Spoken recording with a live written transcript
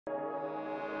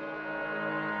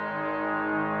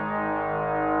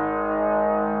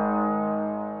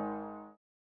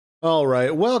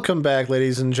Alright, welcome back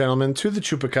ladies and gentlemen to the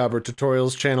Chupacabra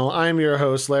tutorials channel. I'm your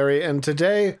host Larry, and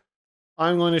today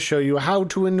I'm going to show you how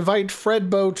to invite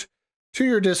Fredboat to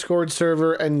your Discord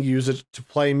server and use it to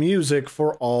play music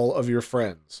for all of your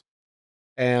friends.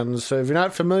 And so if you're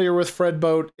not familiar with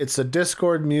Fredboat, it's a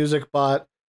Discord music bot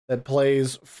that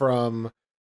plays from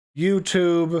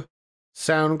YouTube,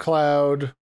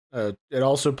 SoundCloud, it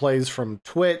also plays from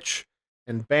Twitch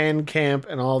and Bandcamp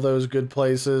and all those good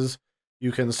places.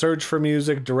 You can search for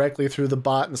music directly through the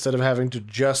bot instead of having to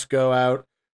just go out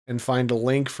and find a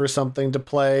link for something to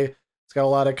play. It's got a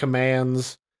lot of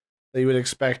commands that you would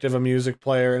expect of a music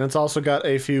player, and it's also got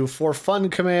a few for fun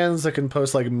commands that can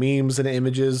post like memes and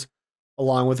images,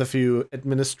 along with a few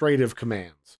administrative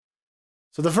commands.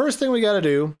 So the first thing we got to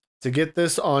do to get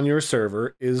this on your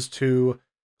server is to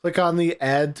click on the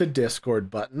Add to Discord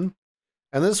button,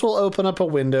 and this will open up a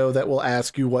window that will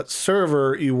ask you what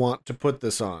server you want to put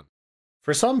this on.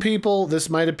 For some people,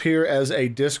 this might appear as a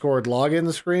Discord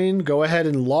login screen. Go ahead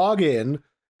and log in,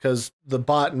 because the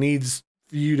bot needs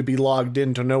you to be logged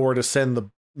in to know where to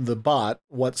send the bot,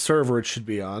 what server it should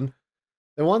be on.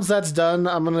 Then once that's done,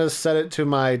 I'm going to set it to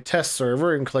my test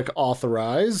server and click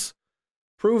Authorize.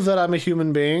 Prove that I'm a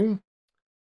human being.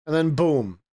 And then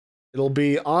boom, it'll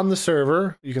be on the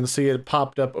server. You can see it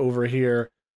popped up over here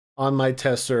on my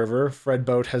test server.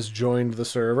 Fredboat has joined the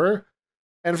server.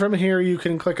 And from here, you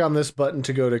can click on this button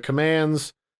to go to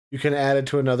commands. You can add it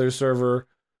to another server,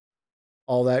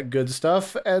 all that good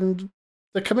stuff. And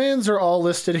the commands are all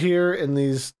listed here in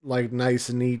these like nice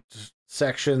and neat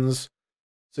sections.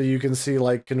 So you can see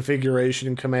like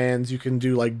configuration commands. You can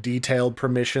do like detailed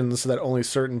permissions so that only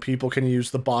certain people can use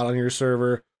the bot on your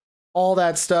server. All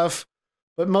that stuff.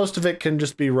 But most of it can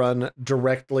just be run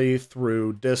directly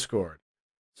through Discord.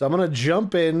 So I'm going to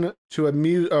jump in to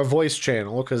a voice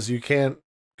channel, because you can't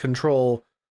control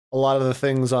a lot of the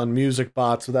things on music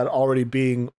bots without already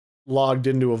being logged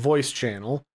into a voice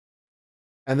channel.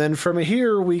 And then from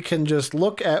here, we can just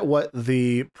look at what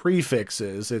the prefix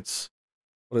is. It's,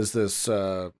 what is this,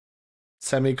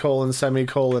 semicolon,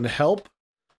 semicolon, help.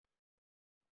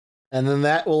 And then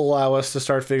that will allow us to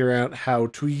start figuring out how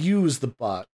to use the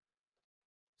bot.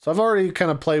 So I've already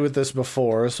kind of played with this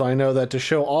before, so I know that to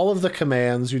show all of the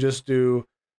commands, you just do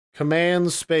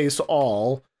command space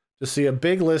all to see a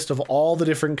big list of all the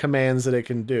different commands that it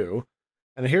can do.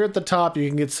 And here at the top, you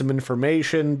can get some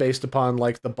information based upon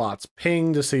like the bot's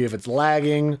ping to see if it's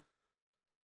lagging.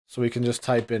 So we can just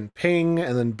type in ping,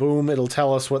 and then boom, it'll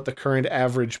tell us what the current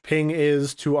average ping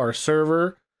is to our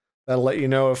server. That'll let you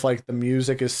know if like the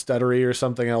music is stuttery or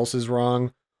something else is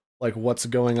wrong, like what's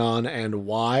going on and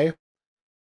why.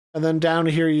 And then down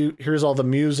here, here's all the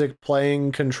music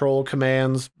playing control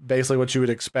commands, basically what you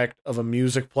would expect of a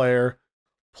music player.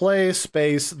 Play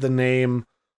space the name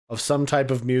of some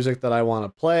type of music that I want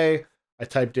to play. I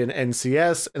typed in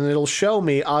NCS, and it'll show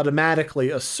me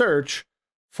automatically a search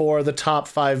for the top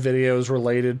 5 videos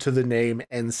related to the name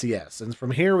NCS. And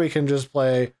from here, we can just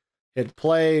hit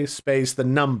play space the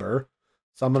number.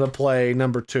 So I'm going to play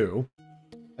number 2,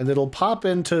 and it'll pop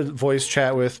into voice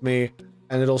chat with me,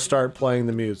 and it'll start playing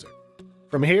the music.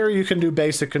 From here, you can do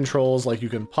basic controls, like you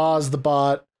can pause the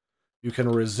bot, you can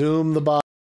resume the bot,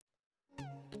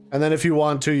 and then if you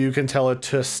want to, you can tell it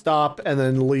to stop and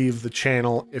then leave the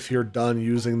channel if you're done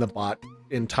using the bot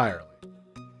entirely.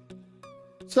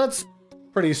 So that's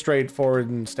pretty straightforward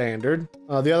and standard.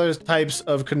 The other types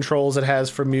of controls it has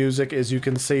for music is you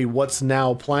can see what's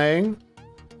now playing,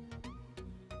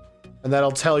 and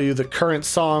that'll tell you the current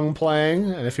song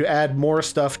playing. And if you add more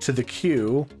stuff to the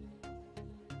queue,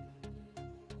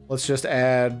 let's just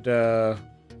add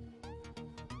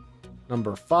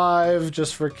number 5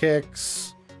 just for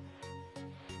kicks.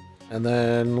 And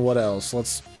then what else?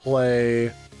 Let's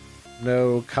play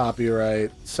no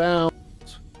copyright sound.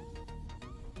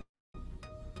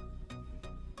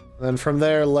 And then from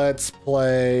there, let's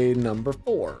play number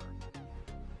 4.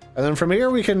 And then from here,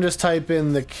 we can just type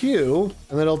in the queue,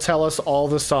 and then it'll tell us all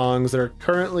the songs that are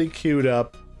currently queued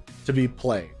up to be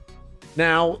played.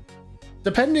 Now,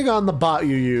 depending on the bot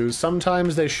you use,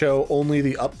 sometimes they show only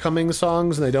the upcoming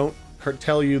songs, and they don't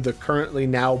tell you the currently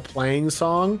now playing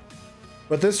song.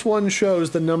 But this one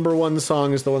shows the number 1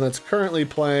 song is the one that's currently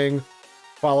playing,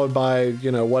 followed by, you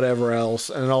know, whatever else.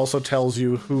 And it also tells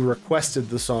you who requested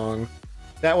the song.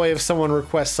 That way, if someone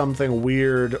requests something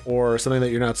weird or something that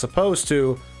you're not supposed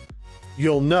to,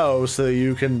 you'll know so that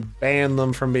you can ban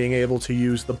them from being able to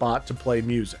use the bot to play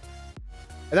music.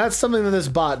 And that's something that this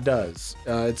bot does.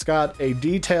 It's got a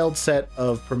detailed set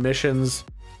of permissions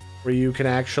where you can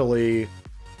actually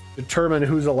determine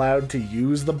who's allowed to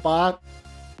use the bot.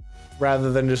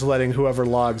 rather than just letting whoever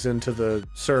logs into the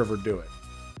server do it.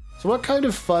 So what kind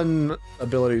of fun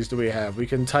abilities do we have? We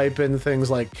can type in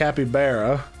things like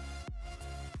capybara,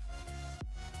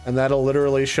 and that'll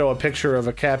literally show a picture of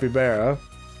a capybara.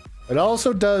 It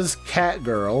also does cat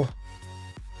girl.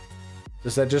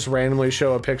 Does that just randomly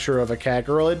show a picture of a cat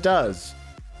girl? It does.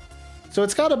 So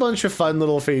it's got a bunch of fun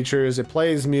little features. It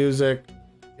plays music.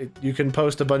 You can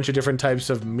post a bunch of different types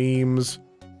of memes,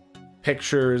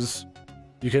 pictures.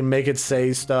 You can make it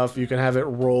say stuff. You can have it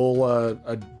roll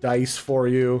a dice for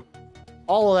you.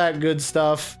 All of that good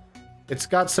stuff. It's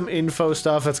got some info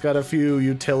stuff. It's got a few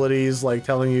utilities like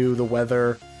telling you the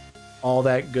weather, all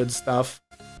that good stuff.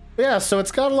 But yeah, so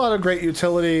it's got a lot of great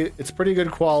utility. It's pretty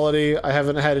good quality. I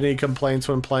haven't had any complaints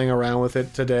when playing around with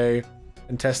it today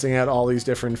and testing out all these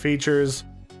different features.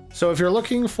 So if you're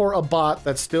looking for a bot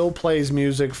that still plays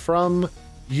music from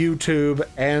YouTube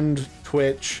and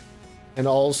Twitch and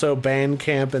also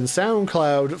Bandcamp and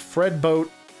SoundCloud, Fredboat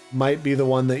might be the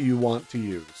one that you want to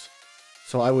use.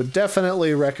 So I would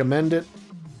definitely recommend it.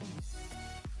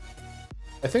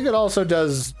 I think it also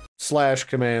does slash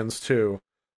commands too,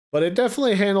 but it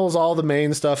definitely handles all the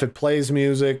main stuff. It plays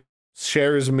music,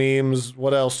 shares memes.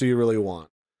 What else do you really want?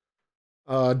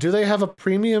 Do they have a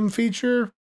premium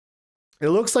feature? It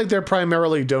looks like they're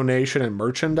primarily donation and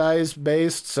merchandise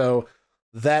based, so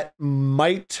that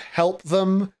might help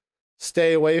them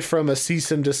stay away from a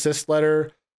cease and desist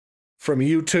letter from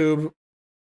YouTube.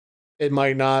 It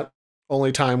might not.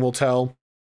 Only time will tell.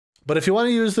 But if you want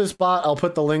to use this bot, I'll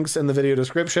put the links in the video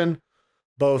description.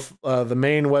 Both the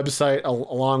main website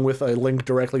along with a link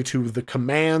directly to the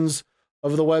commands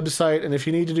of the website. And if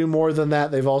you need to do more than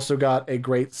that, they've also got a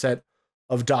great set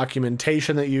of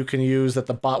documentation that you can use that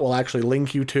the bot will actually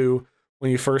link you to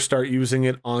when you first start using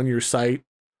it on your site,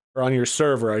 or on your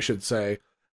server, I should say,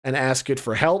 and ask it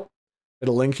for help.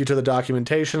 It'll link you to the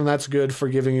documentation, and that's good for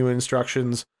giving you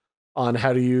instructions on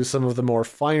how to use some of the more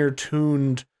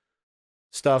finer-tuned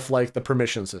stuff like the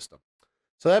permission system.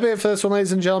 So that'll be it for this one,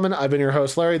 ladies and gentlemen. I've been your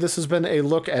host, Larry. This has been a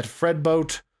look at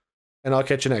Fredboat, and I'll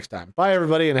catch you next time. Bye,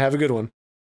 everybody, and have a good one.